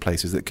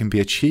marketplaces that can be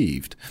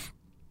achieved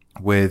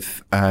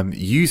with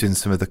using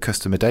some of the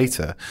customer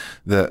data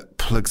that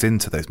plugs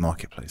into those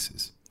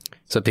marketplaces.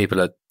 So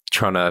people are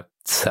trying to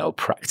sell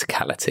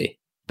practicality,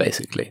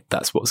 basically.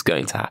 That's what's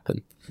going to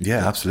happen.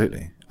 Yeah,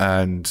 absolutely.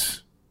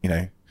 And,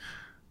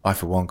 I,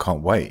 for one,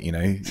 can't wait,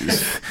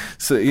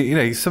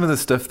 So, some of the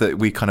stuff that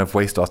we kind of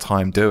waste our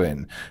time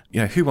doing,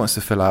 who wants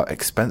to fill out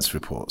expense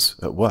reports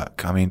at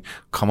work? I mean,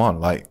 come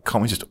on,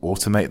 can't we just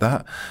automate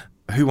that?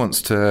 Who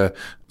wants to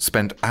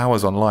spend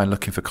hours online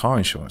looking for car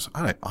insurance?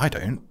 I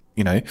don't.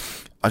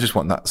 I just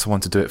want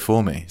someone to do it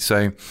for me.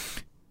 So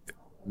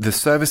the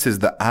services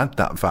that add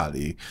that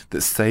value,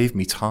 that save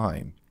me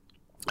time,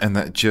 and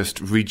that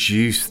just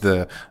reduce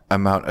the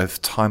amount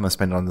of time I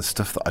spend on the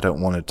stuff that I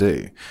don't want to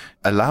do,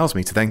 allows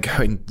me to then go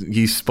and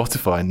use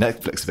Spotify and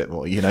Netflix a bit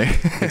more,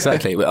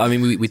 Exactly. I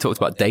mean, we talked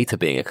about data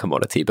being a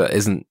commodity, but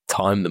isn't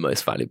time the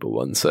most valuable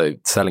one? So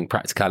selling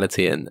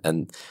practicality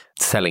and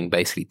selling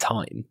basically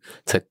time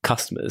to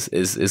customers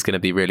is going to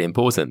be really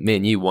important. Me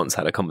and you once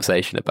had a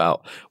conversation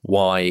about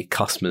why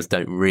customers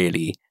don't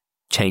really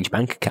change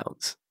bank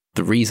accounts.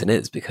 The reason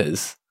is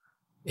because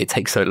it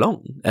takes so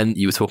long. And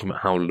you were talking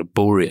about how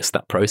laborious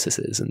that process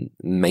is, and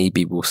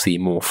maybe we'll see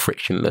more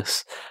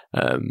frictionless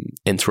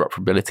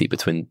interoperability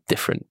between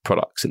different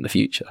products in the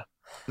future.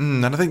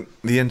 And I think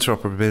the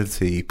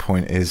interoperability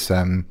point is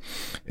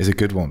a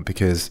good one,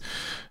 because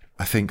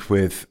I think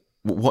with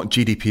what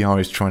GDPR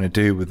is trying to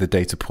do with the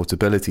data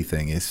portability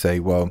thing is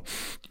say, well,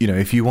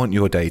 if you want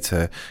your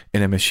data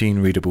in a machine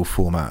readable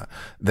format,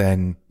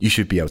 then you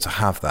should be able to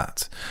have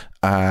that.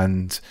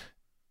 And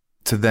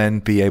to then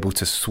be able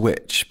to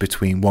switch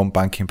between one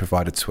banking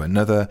provider to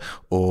another,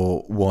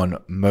 or one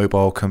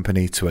mobile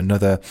company to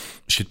another,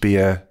 should be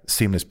a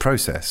seamless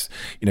process.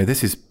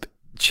 This is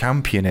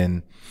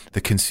championing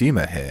the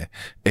consumer here.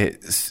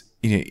 It's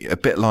a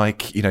bit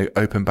like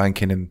open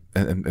banking and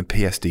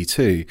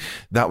PSD2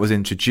 that was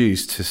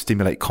introduced to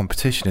stimulate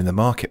competition in the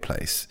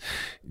marketplace.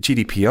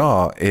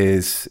 GDPR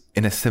is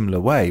in a similar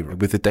way,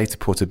 with the data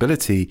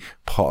portability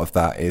part of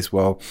that is,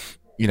 well,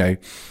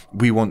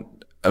 we want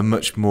a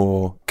much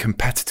more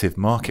competitive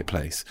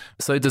marketplace.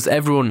 So does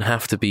everyone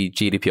have to be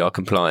GDPR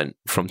compliant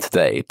from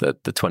today, the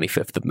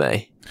 25th of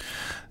May?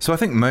 So I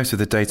think most of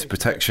the data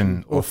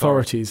protection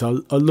authorities are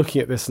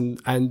looking at this,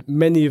 and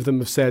many of them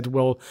have said,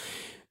 well,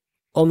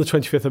 on the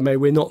 25th of May,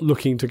 we're not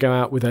looking to go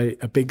out with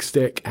a big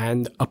stick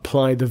and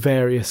apply the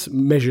various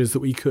measures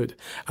that we could.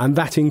 And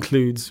that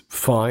includes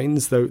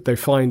fines, though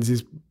fines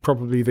is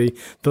probably the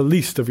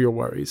least of your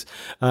worries,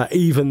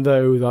 even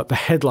though the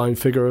headline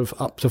figure of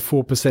up to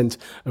 4%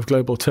 of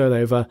global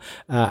turnover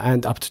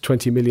and up to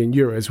 20 million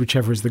euros,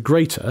 whichever is the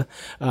greater.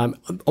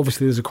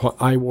 Obviously, those are quite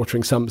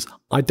eye-watering sums.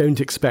 I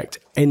don't expect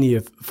any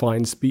of the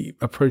fines to be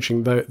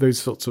approaching those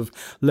sorts of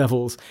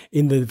levels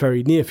in the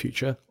very near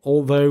future,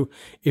 although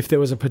if there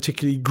was a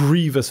particularly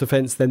grievous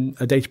offence, then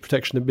a data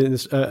protection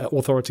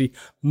authority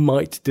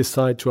might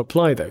decide to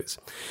apply those.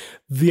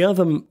 The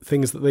other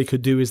things that they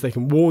could do is they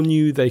can warn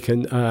you, they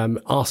can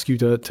ask you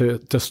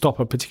to stop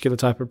a particular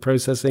type of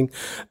processing,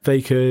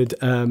 they could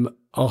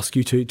ask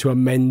you to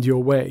amend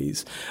your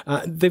ways.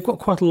 They've got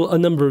quite a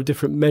number of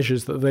different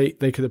measures that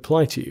they could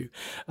apply to you.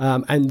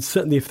 And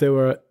certainly if there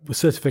were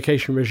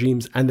certification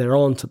regimes, and there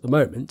aren't at the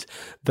moment,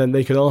 then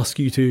they could ask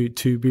you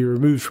to be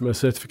removed from a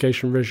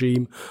certification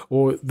regime,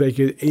 or they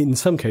could, in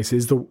some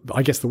cases,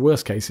 I guess the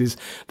worst case is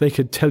they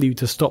could tell you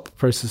to stop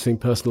processing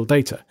personal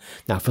data.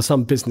 Now, for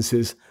some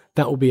businesses,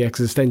 that will be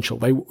existential.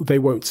 They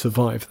won't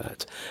survive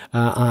that.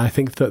 I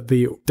think that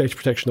the Data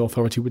Protection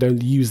Authority would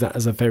only use that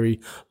as a very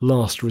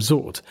last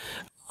resort.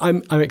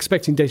 I'm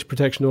expecting data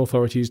protection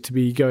authorities to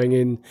be going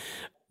in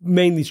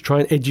mainly to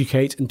try and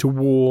educate and to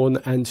warn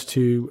and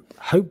to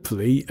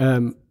hopefully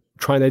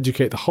try and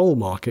educate the whole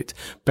market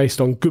based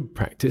on good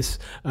practice,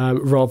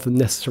 rather than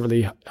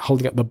necessarily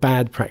holding up the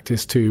bad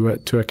practice to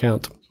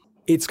account.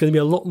 It's going to be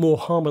a lot more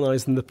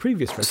harmonised than the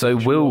previous. So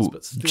will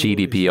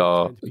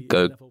GDPR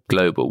go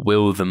global?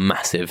 Will the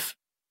massive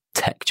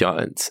tech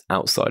giants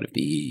outside of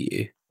the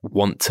EU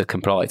want to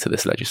comply to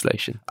this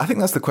legislation? I think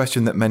that's the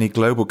question that many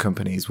global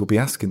companies will be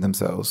asking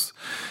themselves.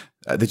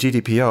 The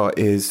GDPR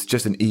is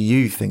just an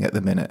EU thing at the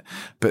minute,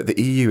 but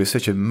the EU is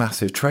such a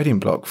massive trading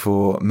bloc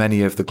for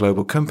many of the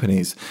global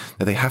companies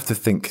that they have to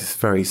think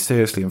very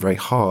seriously and very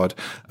hard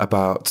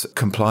about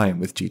complying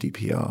with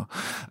GDPR.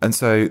 And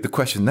so the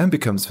question then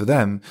becomes for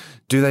them,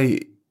 do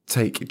they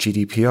take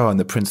GDPR and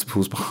the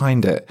principles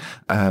behind it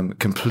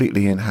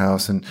completely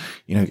in-house and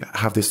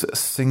have this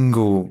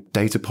single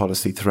data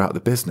policy throughout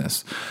the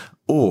business?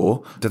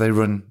 Or do they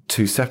run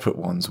two separate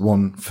ones,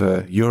 one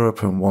for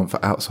Europe and one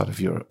for outside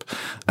of Europe?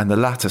 And the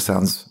latter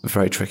sounds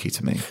very tricky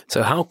to me.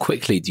 So how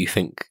quickly do you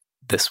think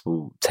this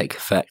will take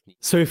effect?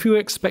 So if you were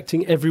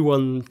expecting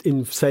everyone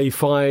in, say,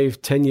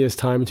 5-10 years'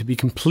 time to be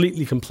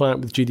completely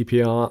compliant with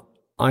GDPR,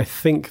 I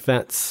think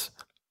that's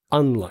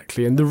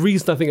unlikely. And the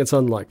reason I think it's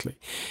unlikely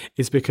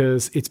is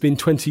because it's been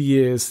 20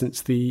 years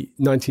since the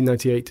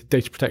 1998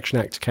 Data Protection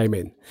Act came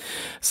in.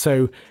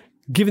 So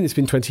given it's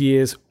been 20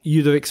 years,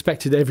 you'd have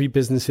expected every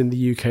business in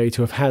the UK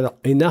to have had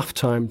enough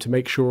time to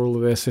make sure all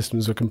of their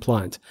systems are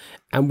compliant.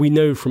 And we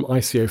know from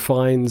ICO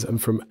fines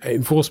and from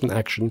enforcement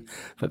action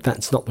that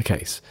that's not the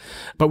case.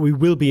 But we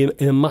will be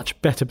in a much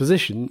better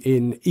position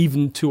in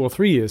even 2 or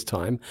 3 years'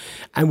 time,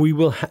 and we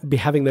will be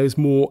having those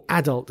more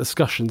adult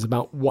discussions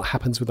about what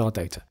happens with our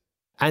data.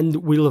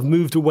 And we'll have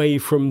moved away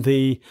from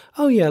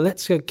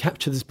let's go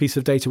capture this piece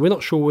of data. We're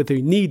not sure whether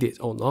we need it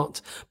or not,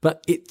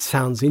 but it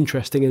sounds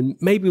interesting and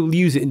maybe we'll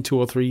use it in 2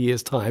 or 3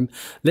 years' time.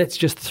 Let's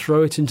just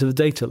throw it into the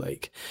data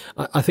lake.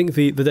 I think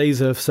the days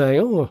of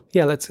saying,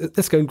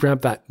 let's go and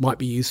grab that might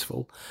be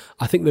useful.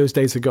 I think those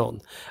days are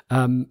gone.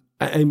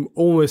 And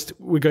almost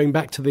we're going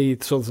back to the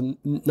sort of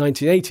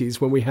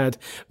 1980s when we had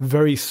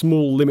very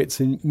small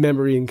limits in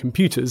memory and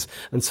computers,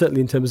 and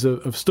certainly in terms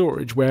of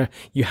storage, where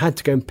you had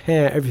to go and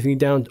pare everything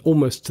down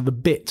almost to the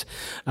bit.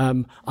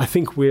 I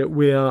think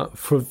we are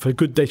for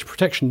good data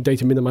protection,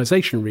 data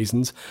minimization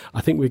reasons,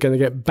 I think we're going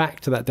to get back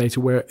to that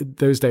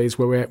those days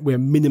where we're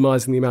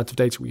minimizing the amount of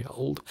data we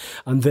hold,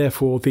 and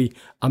therefore the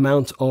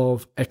amount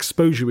of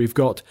exposure we've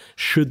got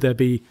should there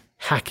be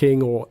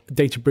hacking or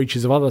data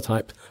breaches of other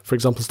type, for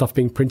example, stuff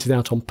being printed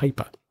out on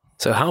paper.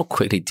 So how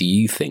quickly do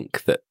you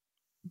think that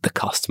the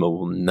customer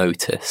will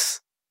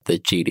notice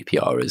that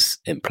GDPR is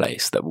in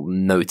place, that will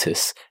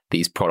notice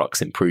these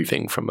products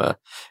improving from a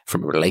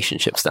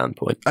relationship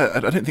standpoint? I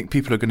don't think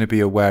people are going to be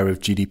aware of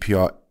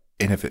GDPR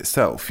in of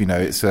itself. You know,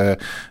 it's a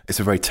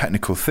very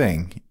technical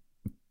thing,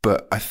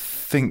 but I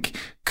think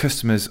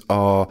customers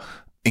are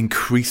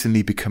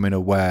increasingly becoming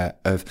aware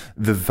of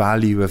the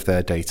value of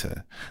their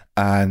data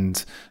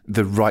and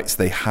the rights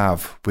they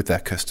have with their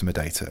customer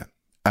data.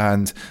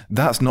 And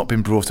that's not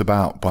been brought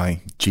about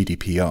by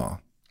GDPR.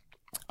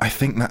 I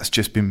think that's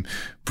just been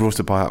brought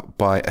about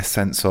by a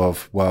sense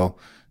of, well,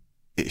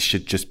 it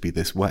should just be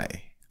this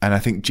way. And I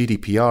think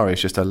GDPR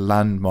is just a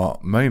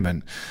landmark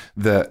moment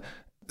that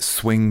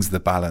swings the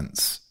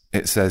balance.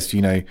 It says,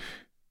 you know,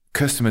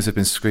 customers have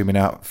been screaming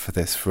out for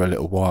this for a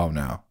little while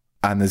now.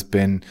 And there's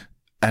been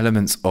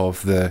elements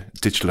of the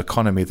digital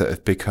economy that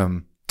have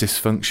become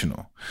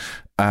dysfunctional.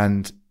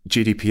 And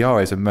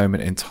GDPR is a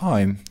moment in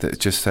time that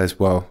just says,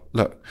 well,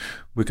 look,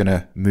 we're going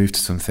to move to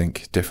something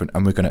different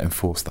and we're going to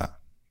enforce that.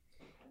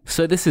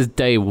 So this is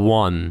day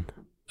one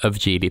of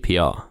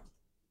GDPR.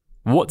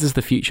 What does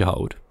the future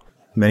hold?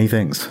 Many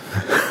things.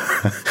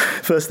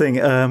 First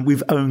thing,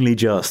 we've only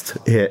just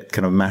hit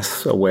kind of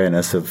mass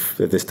awareness of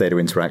this data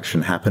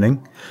interaction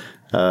happening.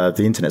 The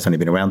internet's only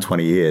been around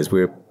 20 years.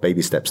 We're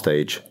baby step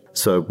stage.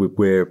 So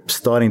we're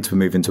starting to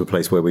move into a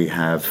place where we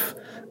have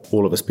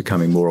all of us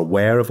becoming more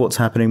aware of what's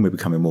happening. We're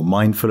becoming more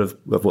mindful of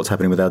what's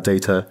happening with our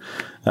data.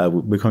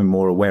 We're becoming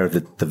more aware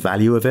of the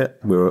value of it.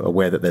 We're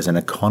aware that there's an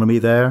economy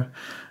there.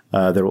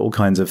 There are all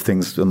kinds of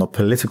things on the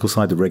political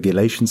side, the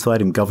regulation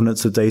side, and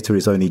governance of data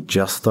is only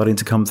just starting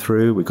to come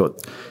through. We've got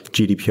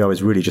GDPR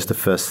is really just the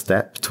first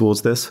step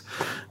towards this.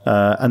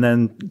 And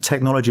then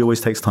technology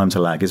always takes time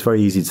to lag. It's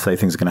very easy to say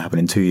things are going to happen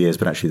in 2 years,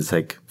 but actually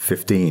they take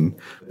 15.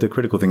 The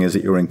critical thing is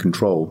that you're in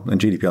control, and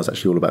GDPR is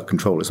actually all about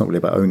control. It's not really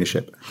about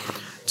ownership.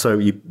 So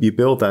you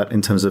build that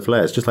in terms of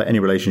layers. Just like any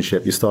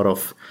relationship, you start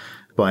off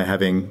by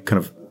having kind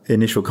of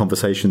initial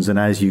conversations, and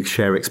as you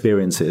share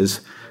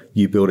experiences,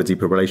 you build a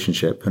deeper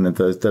relationship, and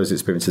if those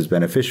experiences are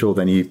beneficial,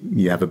 then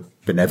you have a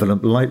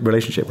benevolent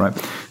relationship, right?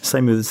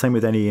 Same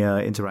with any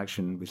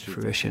interaction with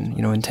fruition.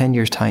 You know, in 10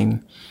 years'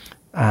 time,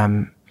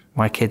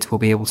 my kids will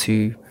be able to,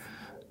 you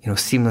know,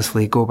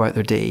 seamlessly go about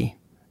their day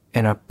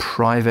in a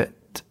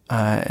private,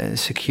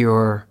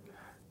 secure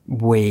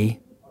way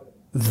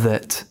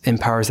that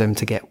empowers them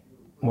to get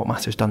what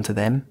matters done to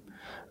them,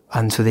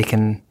 and so they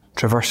can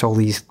traverse all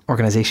these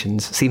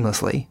organizations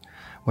seamlessly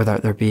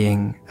without there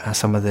being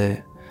some of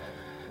the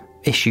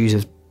issues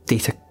of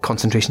data,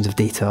 concentrations of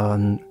data,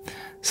 and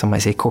some might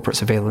say corporate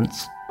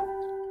surveillance.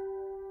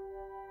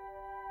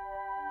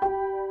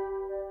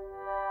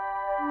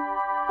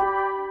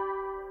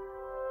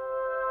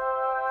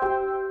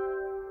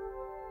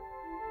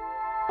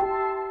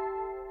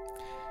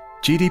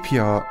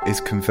 GDPR is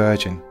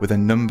converging with a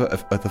number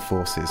of other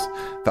forces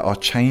that are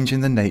changing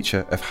the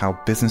nature of how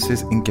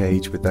businesses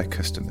engage with their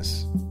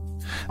customers.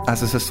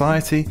 As a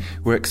society,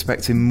 we're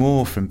expecting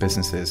more from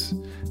businesses,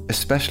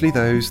 especially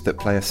those that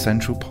play a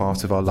central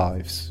part of our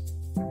lives.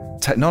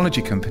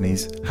 Technology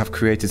companies have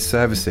created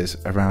services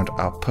around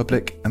our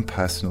public and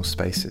personal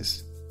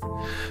spaces.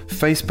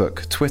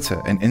 Facebook,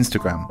 Twitter, and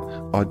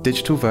Instagram are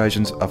digital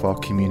versions of our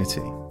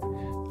community.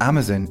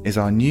 Amazon is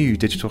our new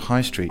digital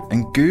high street,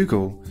 and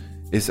Google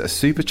is a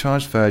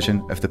supercharged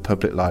version of the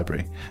public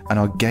library and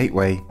our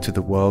gateway to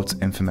the world's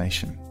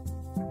information.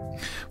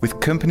 With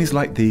companies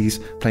like these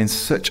playing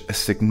such a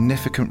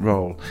significant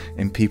role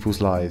in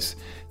people's lives,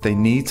 they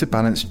need to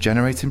balance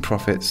generating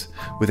profits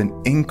with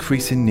an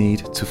increasing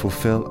need to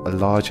fulfill a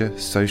larger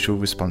social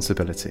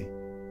responsibility.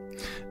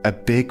 A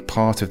big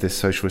part of this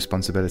social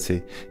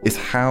responsibility is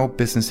how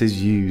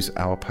businesses use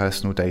our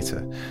personal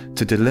data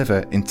to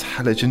deliver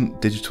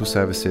intelligent digital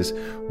services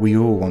we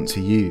all want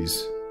to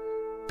use.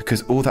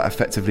 Because all that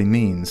effectively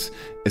means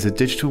is a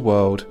digital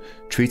world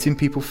treating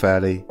people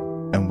fairly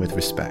and with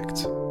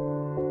respect.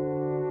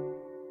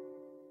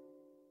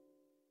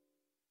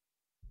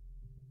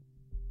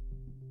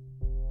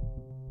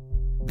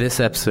 This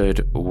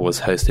episode was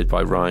hosted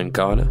by Ryan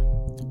Garner,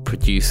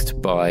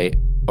 produced by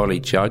Ollie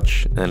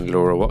Judge and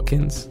Laura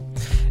Watkins,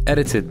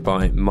 edited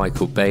by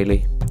Michael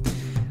Bailey.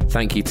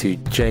 Thank you to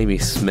Jamie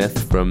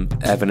Smith from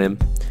Evening,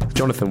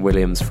 Jonathan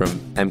Williams from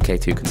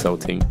MK2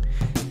 Consulting,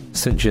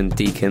 Sunjan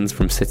Deakins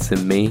from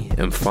Citizen Me,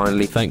 and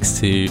finally thanks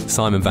to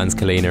Simon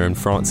Vanskalina and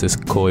Francis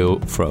Coyle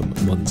from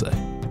Monzo.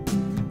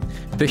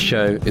 This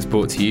show is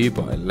brought to you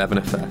by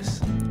 11FS.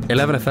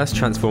 11FS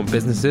transform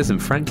businesses,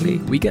 and frankly,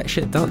 we get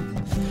shit done.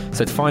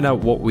 So to find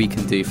out what we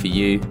can do for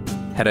you,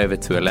 head over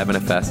to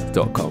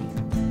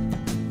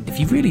 11fs.com. If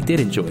you really did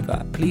enjoy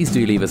that, please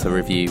do leave us a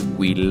review.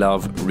 We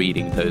love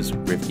reading those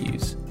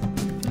reviews.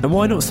 And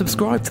why not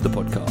subscribe to the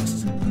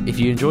podcast? If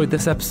you enjoyed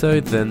this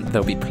episode, then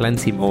there'll be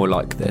plenty more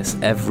like this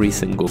every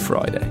single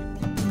Friday.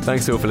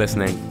 Thanks all for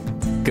listening.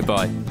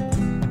 Goodbye.